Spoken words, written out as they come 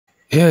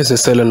Here is a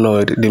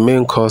solenoid, the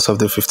main cause of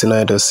the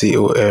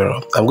 59.co error.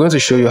 I'm going to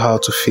show you how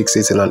to fix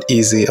it in an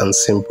easy and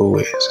simple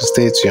way, so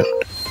stay tuned.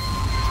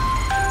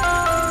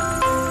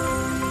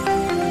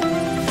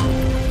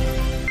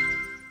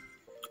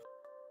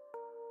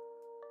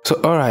 So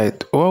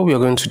alright, what we are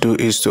going to do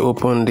is to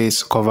open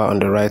this cover on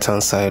the right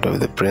hand side of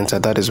the printer.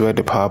 That is where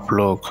the power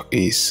plug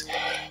is.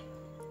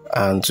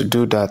 And to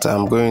do that,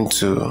 I'm going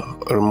to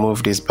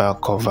remove this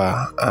back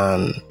cover,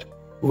 and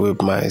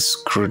with my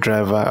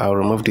screwdriver, I'll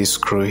remove this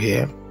screw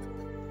here.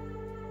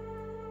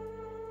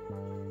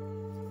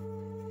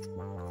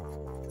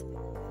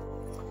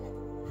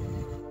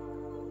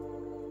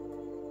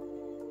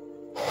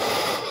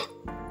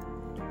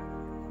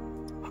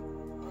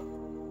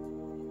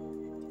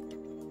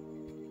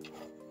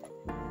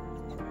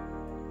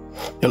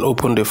 And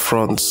open the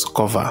front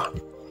cover.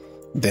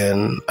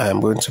 Then I'm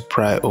going to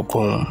pry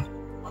open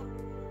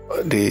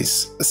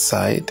this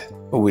side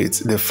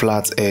with the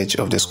flat edge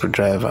of the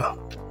screwdriver.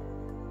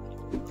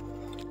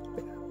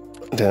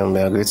 Then we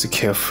are going to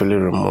carefully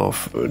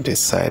remove the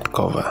side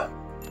cover.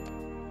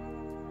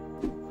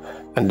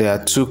 And there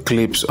are two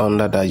clips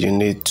under that you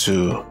need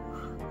to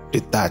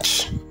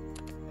detach.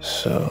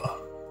 So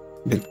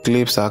the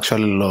clips are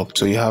actually locked,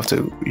 so you have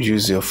to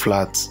use the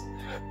flat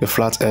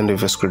end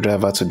of a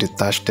screwdriver to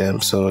detach them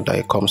so that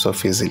it comes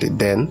off easily.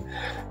 Then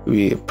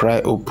we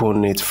pry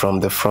open it from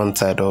the front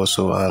side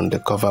also, and the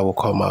cover will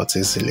come out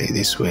easily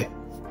this way.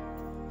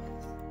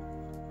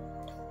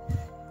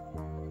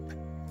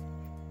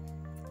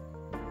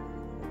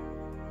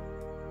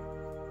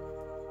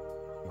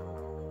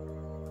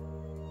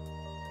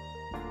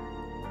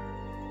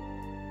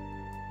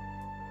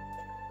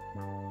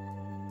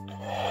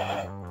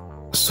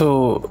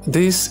 So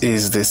this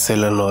is the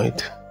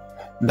solenoid.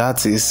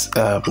 That is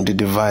the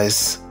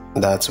device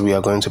that we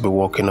are going to be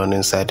working on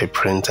inside the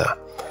printer.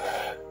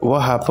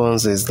 What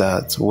happens is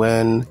that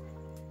when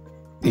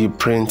you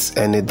print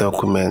any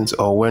document,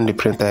 or when the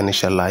printer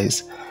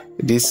initializes,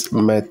 this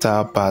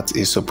metal part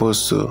is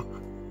supposed to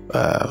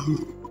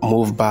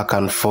move back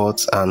and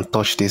forth and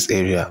touch this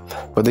area.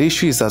 But the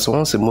issue is that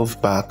once it moves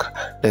back,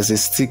 there's a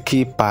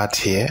sticky part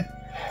here,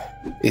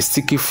 a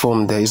sticky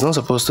foam there. It's not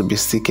supposed to be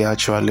sticky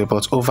actually,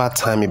 but over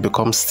time it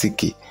becomes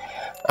sticky.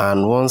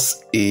 And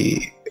once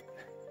the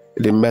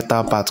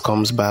metal part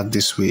comes back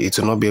this way, it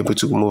will not be able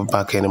to move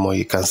back anymore.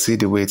 You can see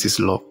the way it is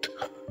locked.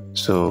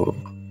 So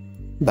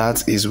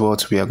that is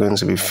what we are going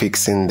to be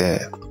fixing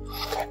there.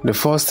 The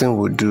first thing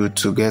we'll do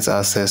to get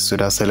access to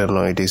that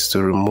solenoid is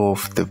to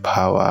remove the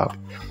power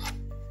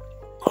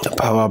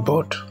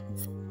board.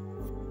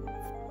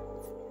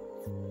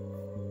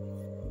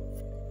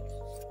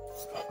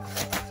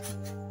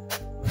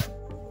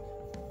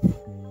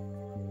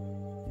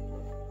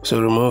 So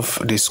remove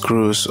the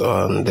screws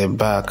on the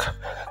back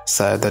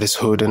side that is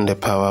holding the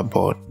power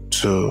board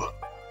to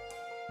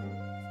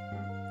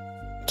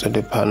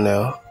the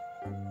panel.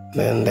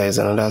 Then there is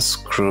another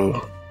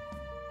screw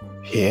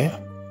here.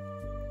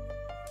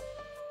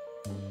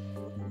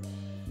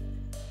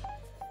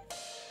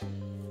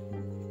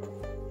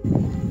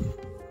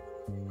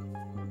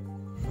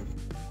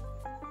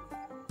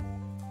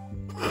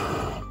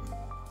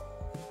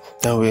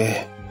 Now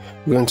we're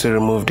going to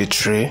remove the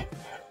tray,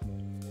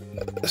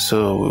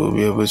 so we'll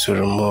be able to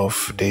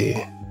remove the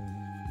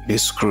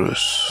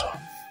screws.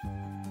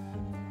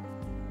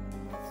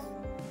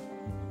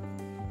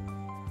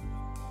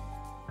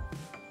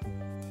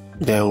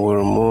 Then we'll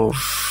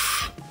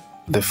remove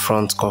the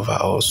front cover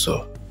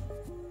also.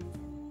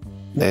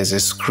 There's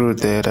a screw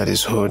there that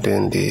is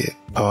holding the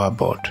power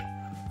board.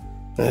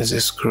 There's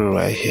a screw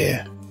right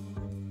here.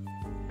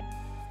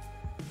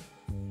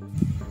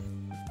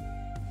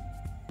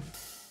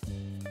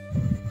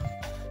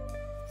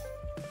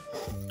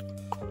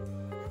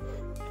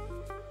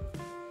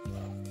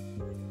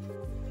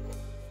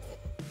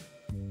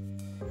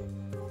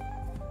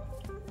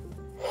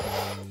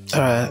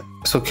 Alright,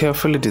 so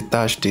carefully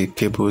detach the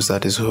cables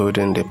that is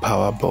holding the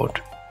power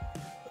board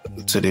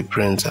to the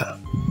printer.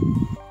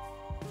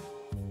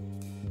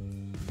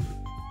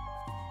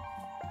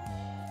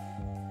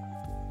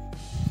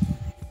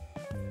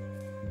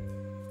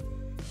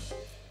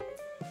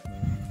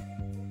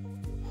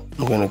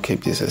 I'm going to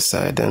keep this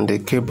aside, and the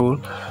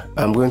cable,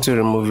 I'm going to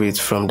remove it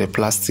from the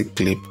plastic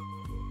clip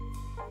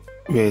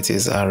where it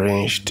is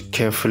arranged.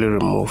 Carefully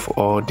remove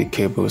all the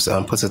cables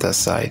and put it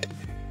aside.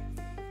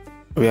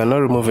 We are not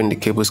removing the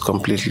cables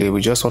completely,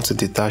 we just want to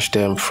detach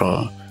them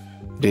from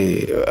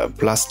the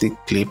plastic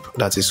clip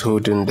that is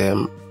holding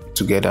them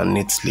together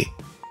neatly.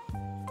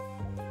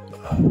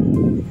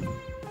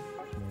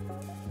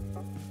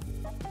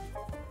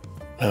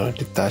 Now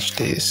detach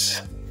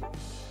this.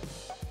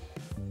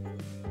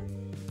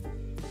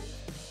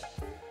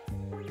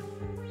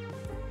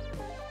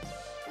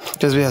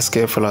 Just be as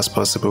careful as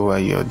possible while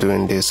you're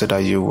doing this so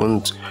that you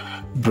won't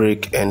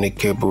break any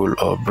cable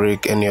or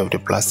break any of the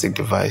plastic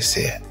device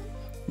here.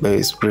 But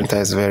this printer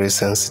is very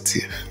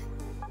sensitive.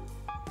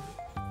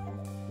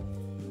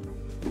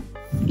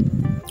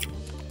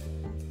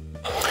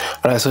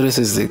 Alright, so this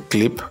is the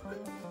clip.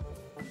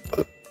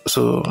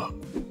 So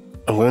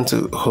I'm going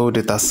to hold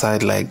it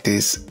aside like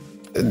this.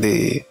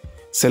 The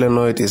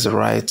solenoid is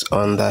right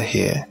under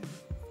here.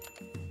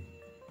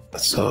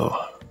 So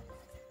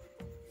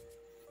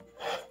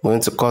I'm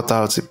going to cut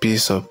out a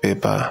piece of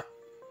paper.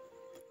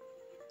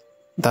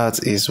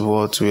 That is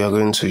what we are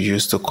going to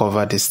use to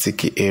cover the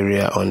sticky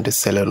area on the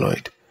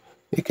solenoid.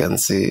 You can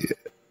see,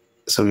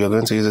 so we are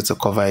going to use it to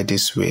cover it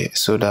this way,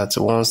 so that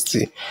once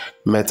the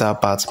metal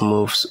part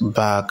moves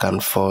back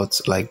and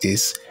forth like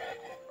this,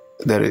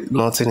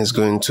 nothing is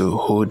going to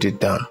hold it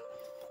down.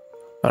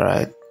 All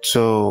right,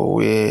 so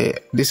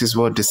this is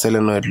what the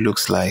solenoid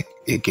looks like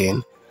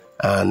again.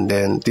 And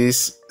then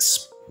this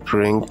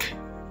spring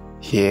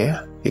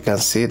here, you can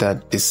see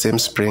that the same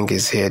spring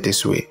is here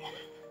this way.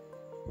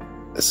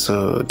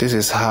 So this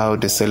is how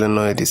the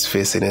solenoid is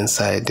facing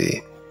inside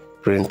the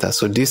printer.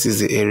 So this is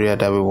the area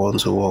that we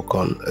want to work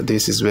on.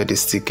 This is where the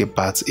sticky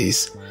part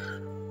is.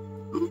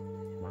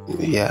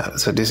 Yeah,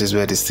 so this is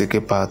where the sticky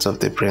part of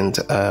the print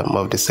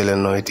of the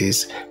solenoid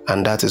is,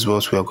 and that is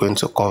what we are going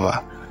to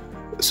cover,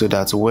 so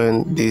that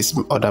when this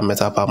other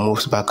metal part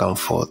moves back and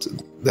forth,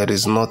 there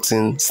is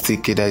nothing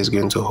sticky that is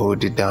going to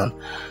hold it down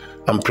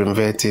and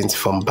prevent it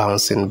from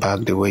bouncing back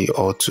the way it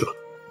ought to.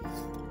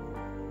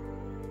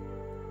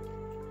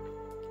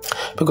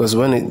 Because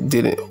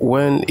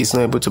when it's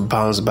not able to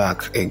bounce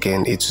back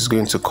again, it is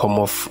going to come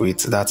off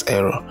with that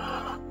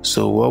error.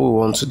 So what we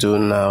want to do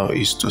now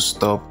is to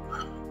stop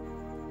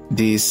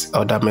this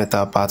other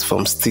metal part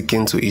from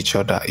sticking to each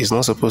other. It's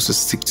not supposed to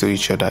stick to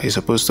each other. It's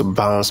supposed to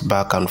bounce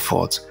back and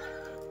forth.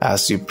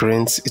 As you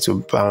print, it will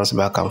bounce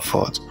back and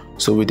forth.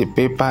 So with the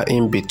paper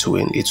in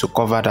between, it will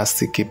cover that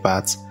sticky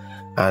part,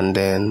 and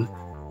then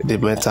the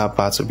metal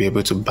part will be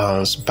able to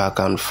bounce back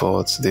and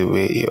forth the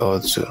way it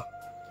ought to.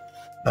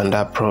 And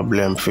that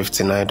problem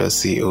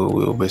 59.co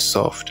will be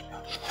solved.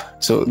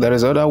 So there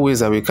is other ways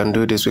that we can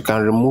do this. We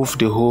can remove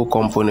the whole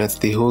component,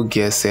 the whole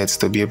gear set,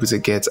 to be able to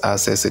get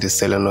access to the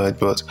solenoid,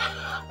 but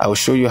I will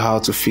show you how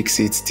to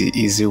fix it the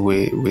easy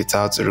way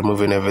without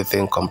removing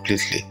everything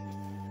completely.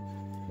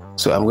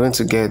 So I'm going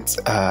to get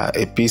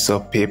a piece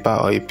of paper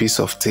or a piece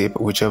of tape,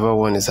 whichever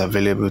one is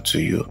available to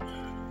you,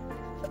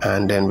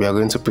 and then we are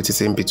going to put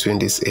it in between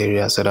this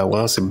area so that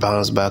once it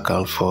bounces back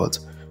and forth,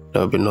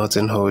 there will be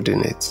nothing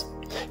holding it.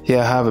 Here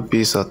I have a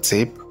piece of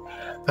tape.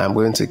 I'm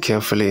going to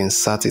carefully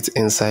insert it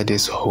inside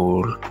this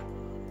hole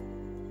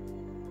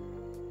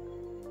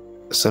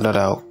so that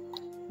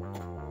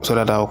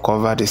I'll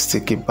cover the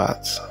sticky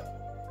parts.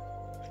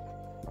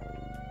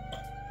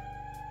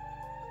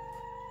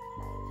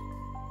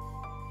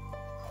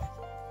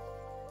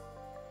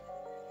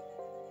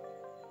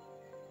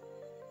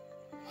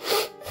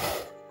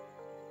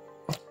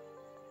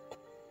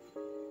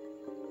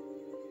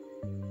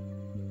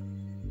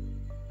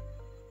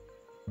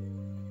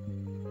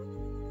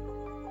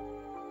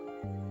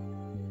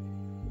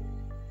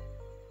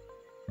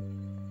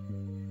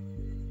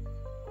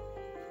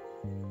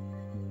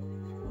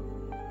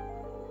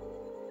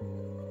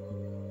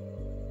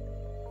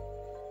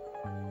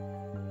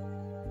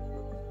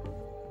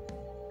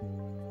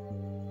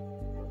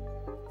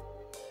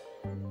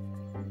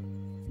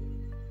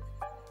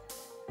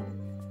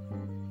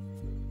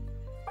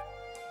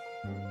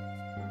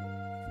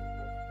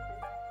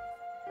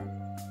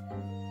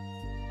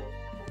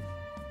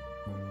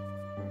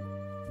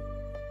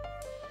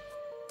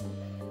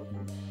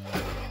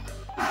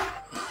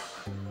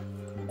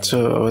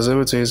 So I was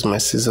able to use my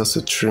scissors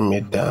to trim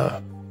it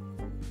down.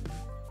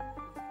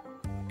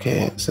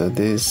 Okay, so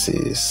this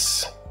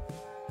is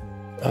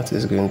what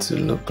it's going to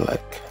look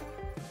like.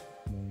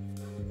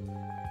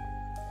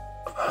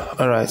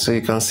 Alright, so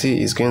you can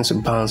see it's going to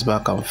bounce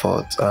back and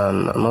forth,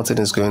 and nothing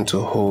is going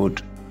to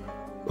hold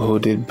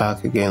it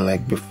back again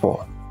like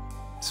before.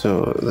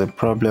 So the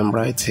problem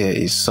right here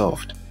is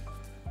solved.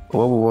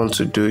 What we want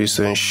to do is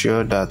to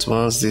ensure that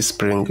once this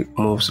spring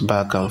moves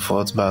back and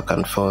forth,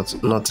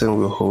 nothing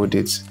will hold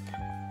it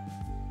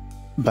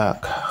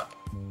back.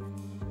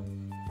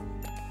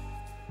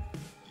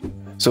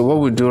 So what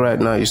we do right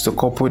now is to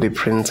couple the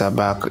printer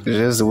back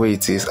just the way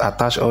it is,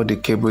 attach all the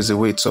cables the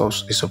way it's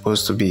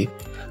supposed to be,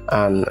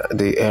 and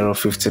the error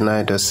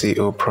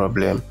 59.co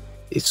problem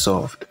is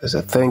solved.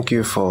 So thank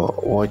you for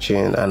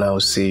watching, and I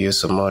will see you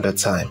some other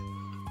time.